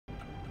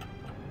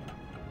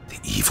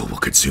Evil will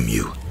consume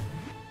you.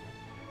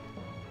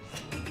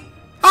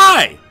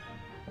 Hi!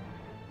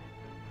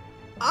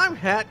 I'm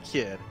Hat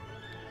Kid.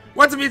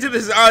 Welcome to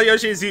this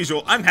Yoshi as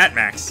usual. I'm Hat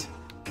Max.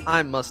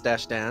 I'm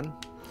Mustache Dan.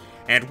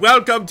 And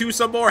welcome to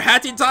some more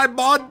Hatting Time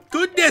mod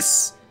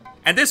goodness!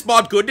 And this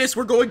mod goodness,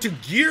 we're going to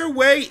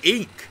Gearway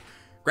Inc.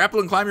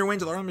 Grapple and climb your way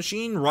into the arm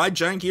machine, ride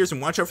giant gears,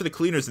 and watch out for the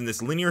cleaners in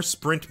this linear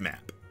sprint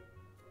map.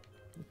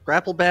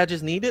 Grapple badge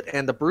is needed,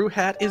 and the brew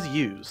hat is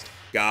used.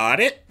 Got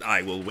it.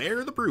 I will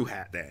wear the brew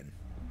hat then.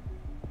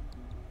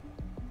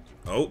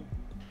 Oh.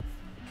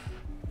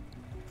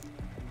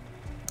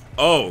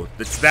 Oh,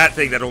 it's that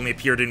thing that only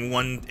appeared in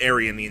one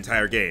area in the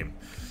entire game.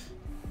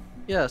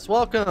 Yes,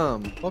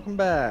 welcome. Welcome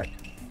back.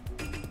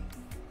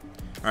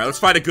 Alright, let's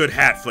find a good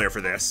hat flare for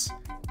this.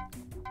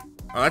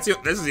 Oh,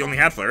 this is the only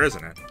hat flare,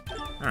 isn't it?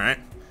 Alright.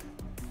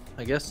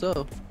 I guess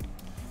so.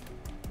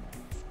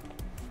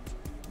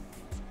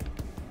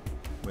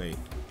 Wait.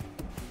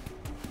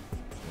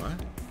 What?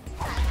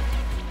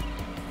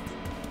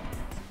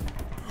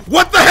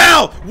 What the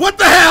hell? What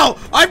the hell?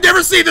 I've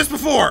never seen this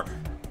before!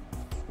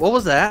 What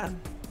was that?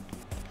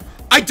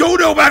 I don't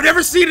know, but I've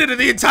never seen it in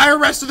the entire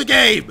rest of the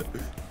game!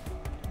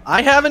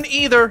 I haven't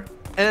either,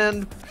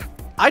 and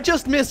I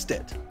just missed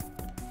it.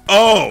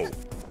 Oh!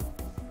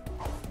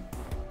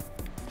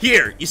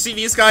 Here, you see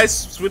these guys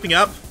swooping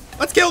up?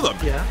 Let's kill them!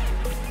 Yeah.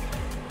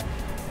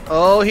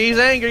 Oh, he's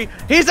angry!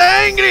 He's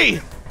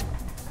angry!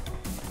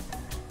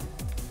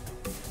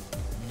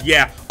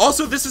 Yeah.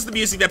 Also, this is the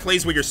music that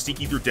plays when you're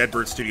sneaking through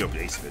Deadbird Studio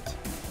basement.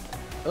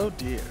 Oh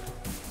dear.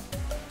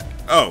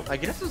 Oh. I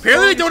guess it's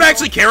apparently they don't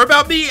actually care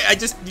about me. I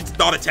just need to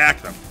not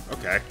attack them.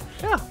 Okay.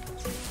 Yeah.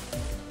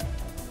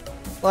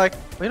 Like,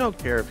 we don't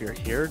care if you're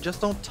here,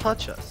 just don't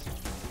touch us.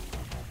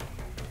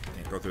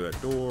 Can't go through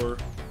that door.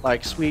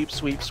 Like, sweep,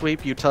 sweep,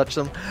 sweep, you touch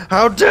them.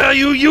 How dare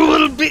you! You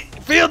will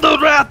feel the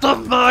wrath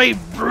of my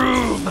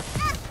broom!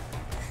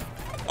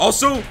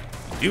 Also,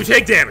 you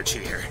take damage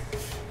here.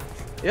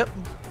 Yep.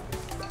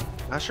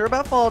 Not sure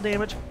about fall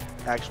damage.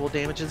 Actual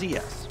damage is a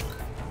yes.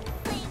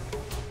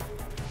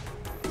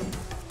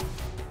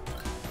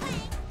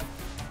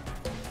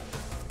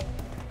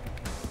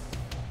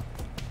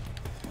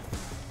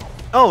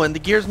 Oh, and the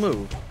gears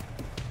move.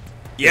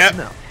 Yep.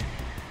 No.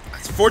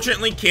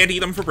 Fortunately, can't eat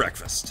them for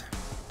breakfast.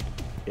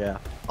 Yeah.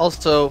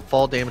 Also,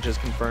 fall damage is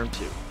confirmed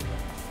too.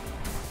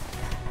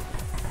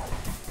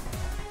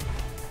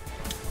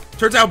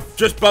 Turns out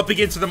just bumping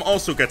into them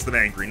also gets them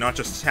angry, not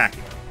just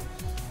attacking them.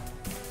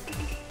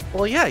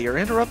 Well, yeah, you're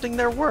interrupting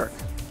their work.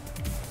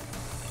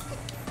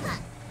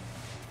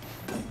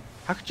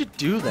 How could you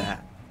do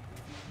that?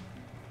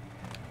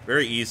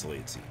 Very easily,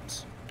 it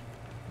seems.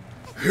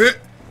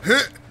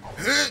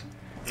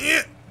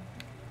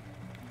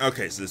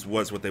 Okay, so this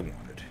was what they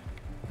wanted.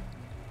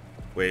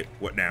 Wait,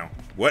 what now?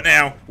 What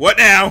now? What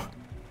now?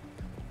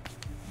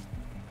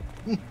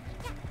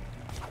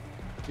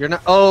 You're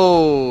not.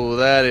 Oh,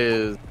 that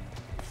is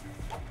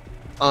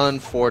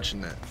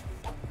unfortunate.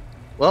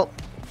 Well,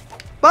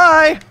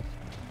 bye.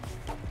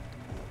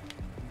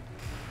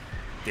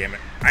 Damn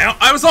it.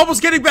 I was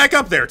almost getting back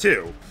up there,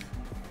 too.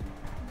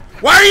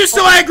 Why are you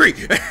still angry?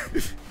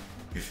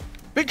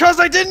 Because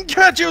I didn't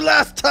catch you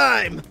last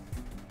time.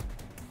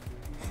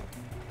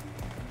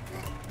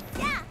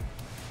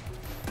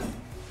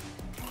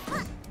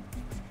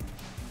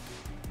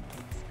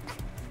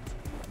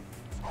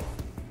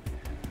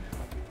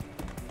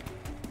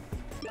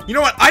 You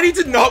know what? I need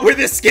to not wear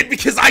this skin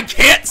because I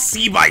can't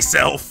see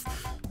myself.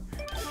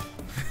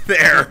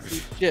 There.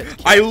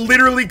 Shit. I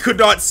literally could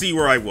not see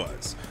where I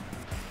was.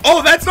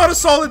 Oh, that's not a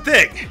solid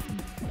thing.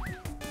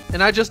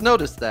 And I just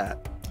noticed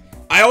that.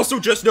 I also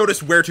just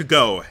noticed where to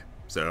go,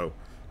 so.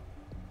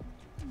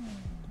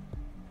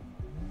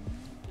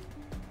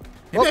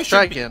 Maybe I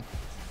Try should again.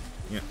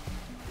 Yeah.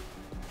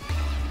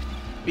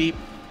 Beep.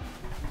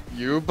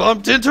 You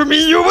bumped into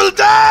me, you will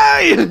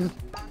die!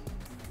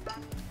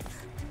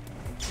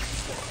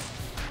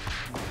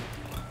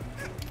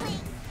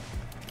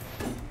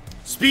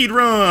 Speed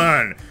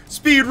run!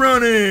 Speed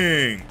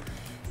running!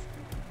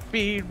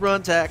 Speed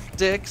run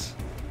tactics.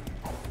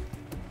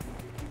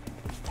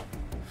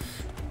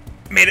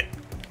 Made it.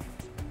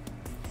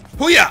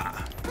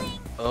 Hoo-yah!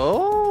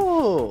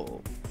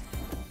 Oh.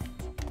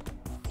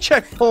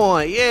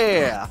 Checkpoint,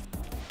 yeah.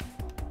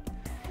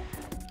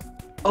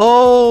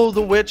 Oh,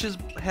 the witch's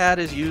hat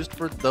is used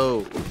for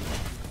those.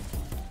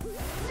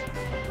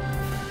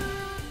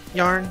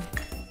 Yarn.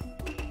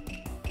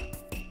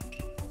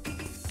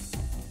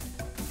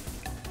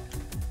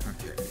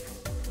 Okay.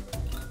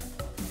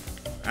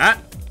 Ah,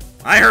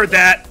 I heard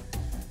that.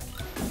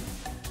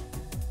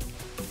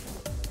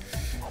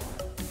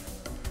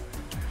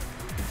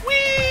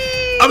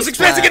 Whee! I was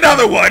expecting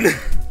another one.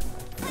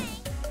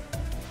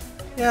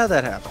 Yeah,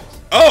 that happens.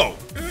 Oh.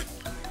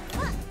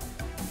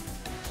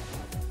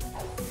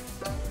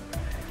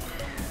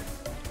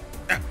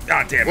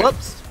 God damn it.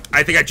 Whoops.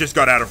 I think I just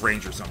got out of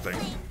range or something.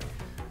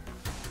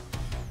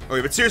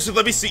 Okay, but seriously,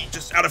 let me see,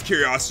 just out of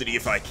curiosity,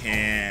 if I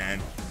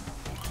can.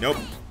 Nope.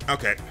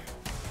 Okay.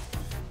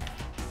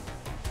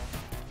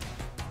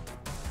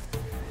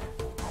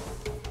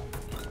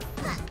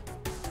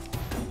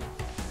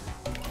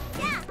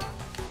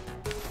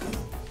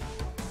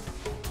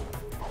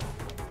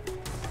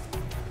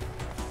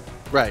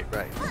 Right.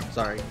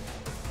 Sorry.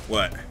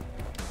 What?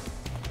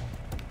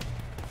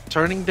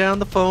 Turning down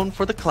the phone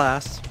for the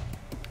class.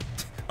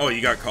 Oh,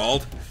 you got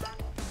called?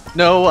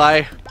 No,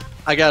 I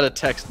got a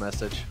text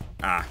message.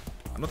 Ah,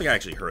 I don't think I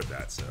actually heard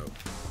that, so.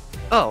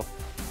 Oh.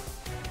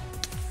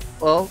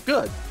 Well,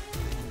 good.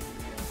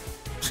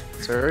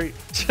 Sorry.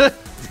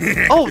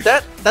 Oh,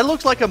 that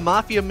looks like a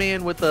mafia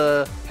man with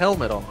a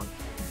helmet on.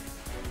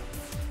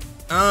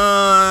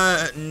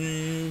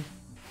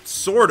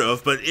 Sort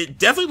of, but it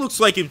definitely looks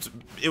like it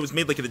was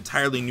made like an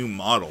entirely new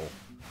model.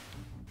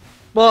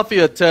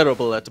 Mafia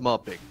terrible at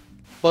mopping,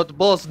 but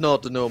boss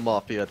not no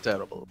mafia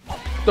terrible.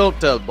 Don't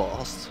tell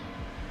boss.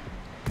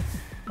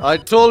 I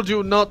told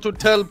you not to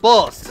tell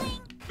boss.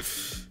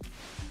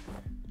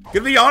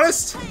 Gonna be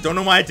honest, don't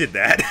know why I did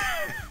that.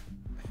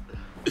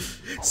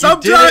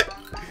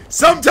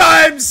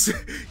 Sometimes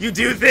you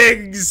do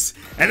things,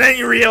 and then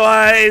you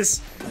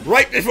realize,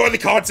 right before the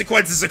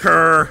consequences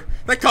occur,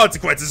 the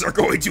consequences are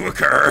going to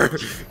occur.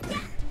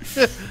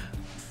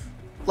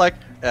 Like,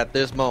 at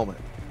this moment,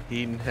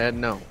 he had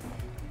known.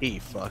 He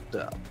fucked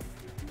up.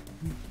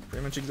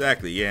 Pretty much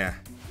exactly, yeah.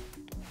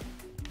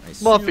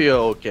 Mafia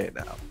okay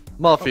now.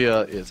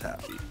 Mafia is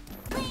happy.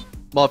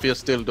 Mafia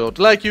still don't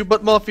like you,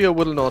 but Mafia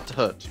will not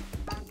hurt you.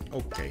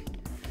 Okay.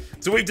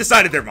 So we've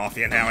decided they're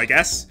Mafia now, I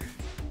guess.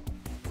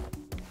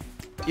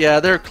 Yeah,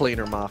 they're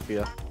cleaner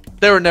Mafia.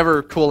 They were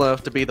never cool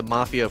enough to be the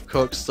Mafia of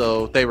cooks,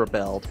 so they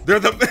rebelled. They're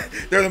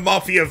the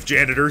Mafia of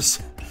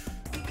janitors.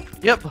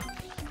 Yep.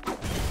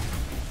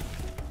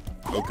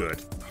 Oh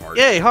good. Heart.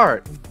 Yay,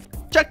 heart.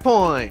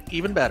 Checkpoint!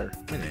 Even better.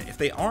 Wait a minute, if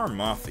they are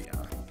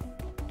Mafia...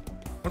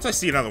 Once I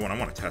see another one, I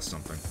want to test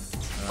something.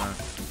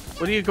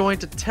 What are you going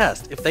to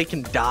test? If they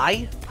can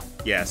die?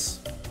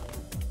 Yes.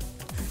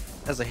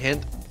 As a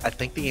hint, I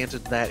think the answer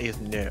to that is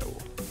no.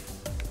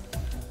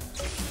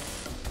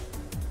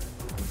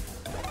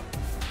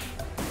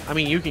 I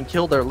mean, you can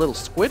kill their little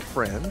squid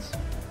friends.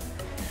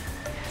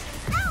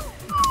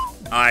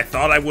 I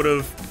thought I would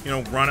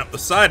have, run up the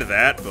side of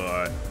that,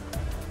 but...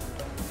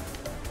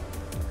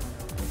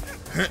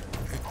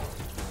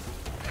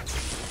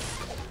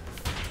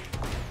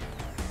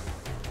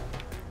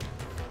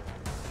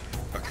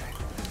 Okay.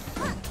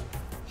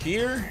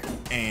 Here,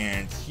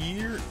 and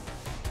here...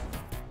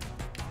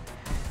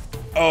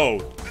 Oh.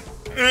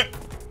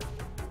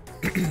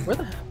 Where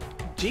the...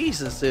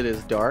 Jesus, it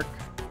is dark.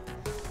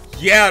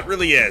 Yeah, it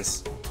really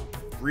is.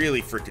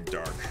 Really freaking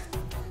dark.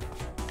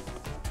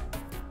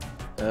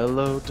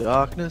 Hello,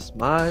 darkness,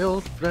 my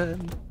old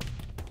friend.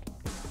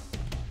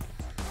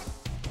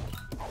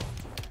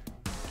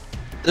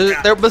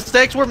 Their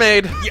mistakes were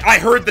made. Yeah, I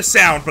heard the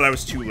sound, but I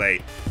was too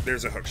late.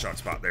 There's a hookshot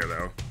spot there,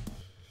 though.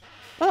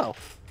 Oh.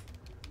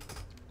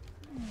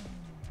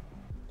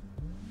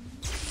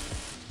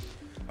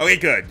 Okay,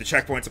 good. The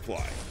checkpoints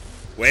apply.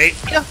 Wait.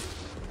 Yeah.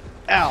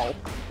 Ow.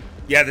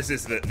 Yeah, this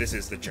is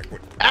the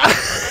checkpoint.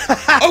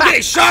 Okay,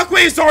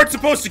 shockwaves aren't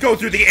supposed to go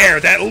through the air.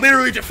 That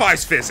literally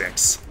defies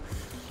physics.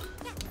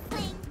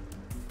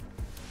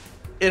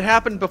 It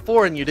happened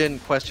before and you didn't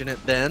question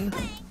it then.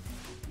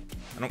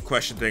 I don't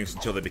question things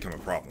until they become a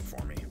problem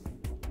for me.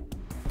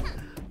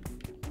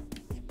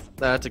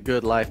 That's a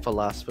good life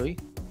philosophy.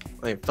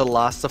 Wait,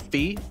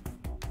 philosophy?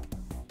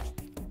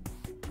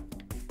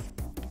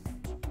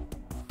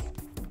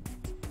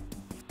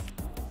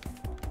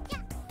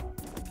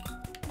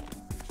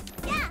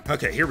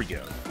 Okay, here we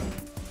go.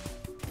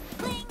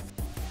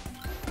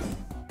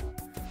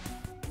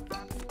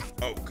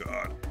 Oh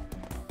god.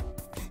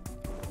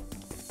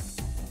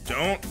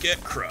 Don't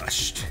get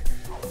crushed.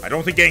 I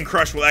don't think getting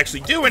crushed will actually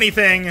do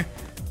anything,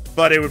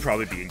 but it would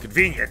probably be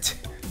inconvenient.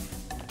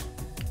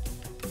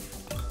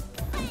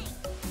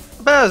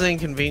 About as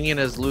inconvenient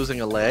as losing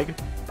a leg.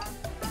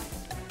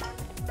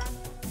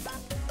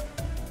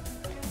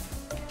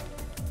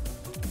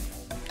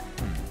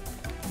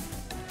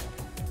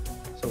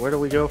 So where do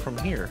we go from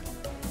here?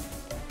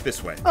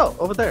 This way. Oh,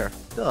 over there.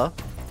 Duh.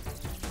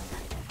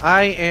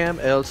 I am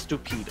El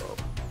Stupido.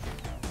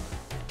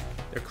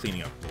 They're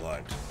cleaning up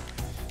blood.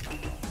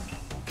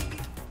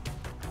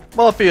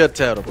 Mafia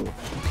terrible.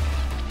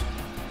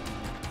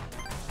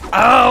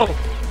 Ow!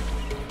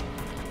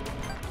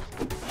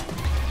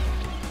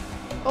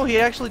 Oh, he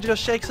actually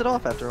just shakes it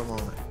off after a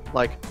moment.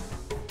 Like,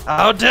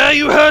 how dare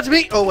you hurt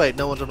me? Oh wait,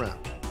 no one's around.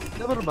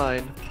 Never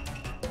mind.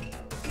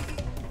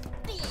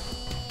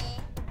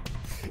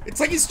 It's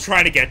like he's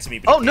trying to get to me.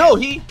 But Oh no,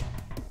 he...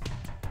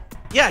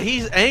 Yeah,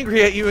 he's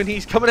angry at you and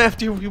he's coming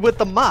after you with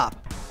the mop.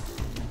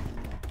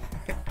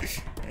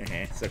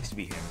 Sucks to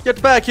be him.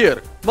 Get back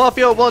here.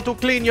 Mafia want to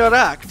clean your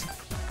act.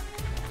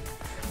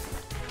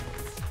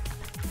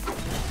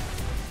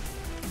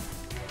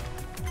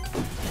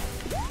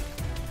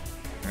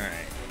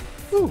 Alright.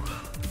 Whew.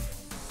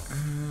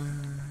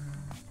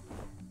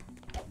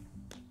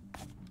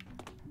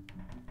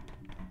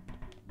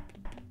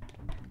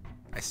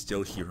 I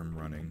still hear him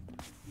running.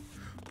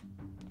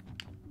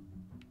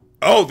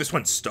 Oh, this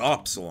one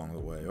stops along the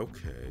way.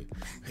 Okay.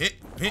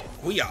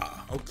 Hoo-yah.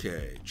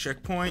 Okay.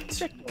 Checkpoint.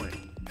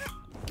 Checkpoint.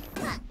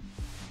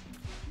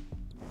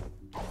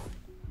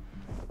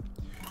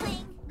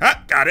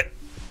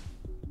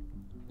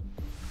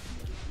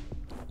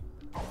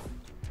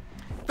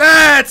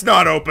 That's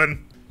not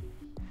open.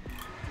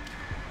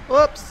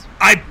 Whoops.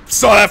 I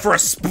saw that for a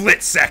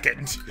split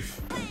second.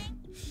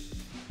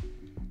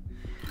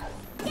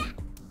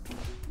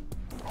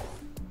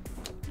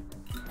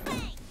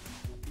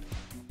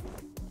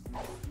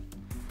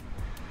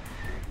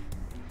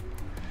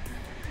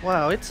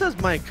 Wow, it says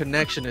my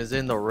connection is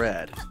in the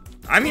red.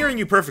 I'm hearing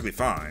you perfectly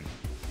fine.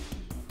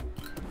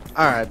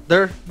 Alright,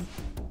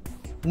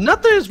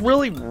 nothing is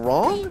really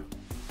wrong.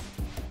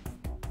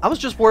 I was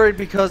just worried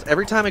because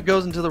every time it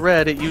goes into the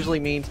red, it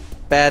usually means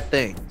bad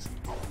things.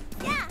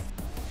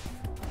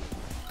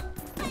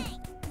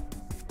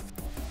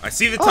 I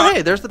see the Oh, time.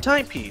 hey, there's the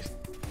timepiece.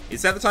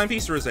 Is that the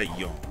timepiece or is that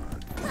yarn?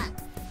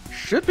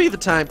 Should be the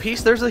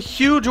timepiece. There's a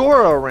huge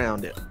aura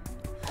around it.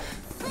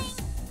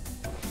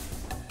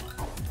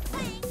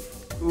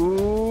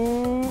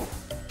 Ooh.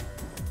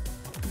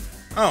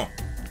 Oh.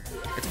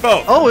 It's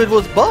both. Oh, it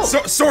was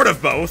both. Sort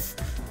of both.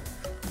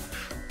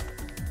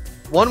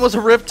 One was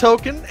a rift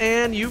token,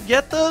 and you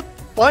get the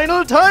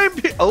final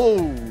timepiece.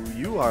 Oh,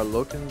 you are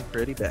looking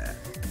pretty bad.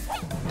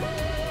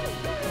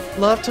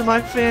 Love to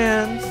my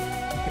fans.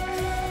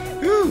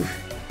 Whew.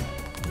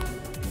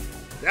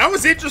 That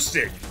was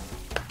interesting.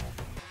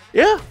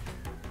 Yeah.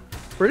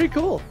 Pretty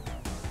cool.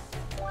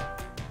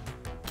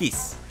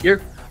 Peace.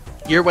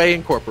 Gearway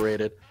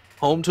Incorporated.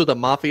 Home to the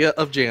Mafia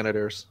of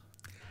Janitors.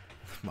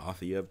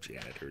 Mafia of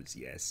Janitors,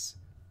 yes.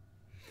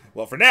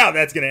 Well, for now,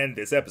 that's going to end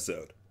this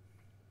episode.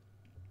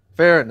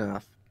 Fair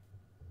enough.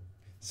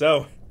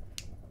 So,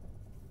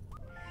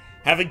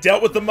 having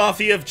dealt with the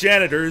Mafia of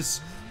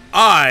Janitors,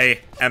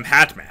 I am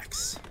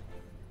Hatmax.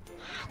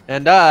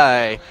 And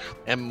I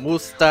am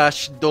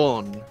Mustache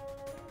Don.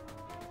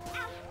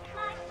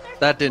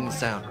 That didn't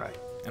sound right.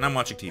 And I'm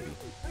watching TV.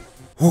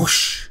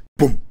 Whoosh.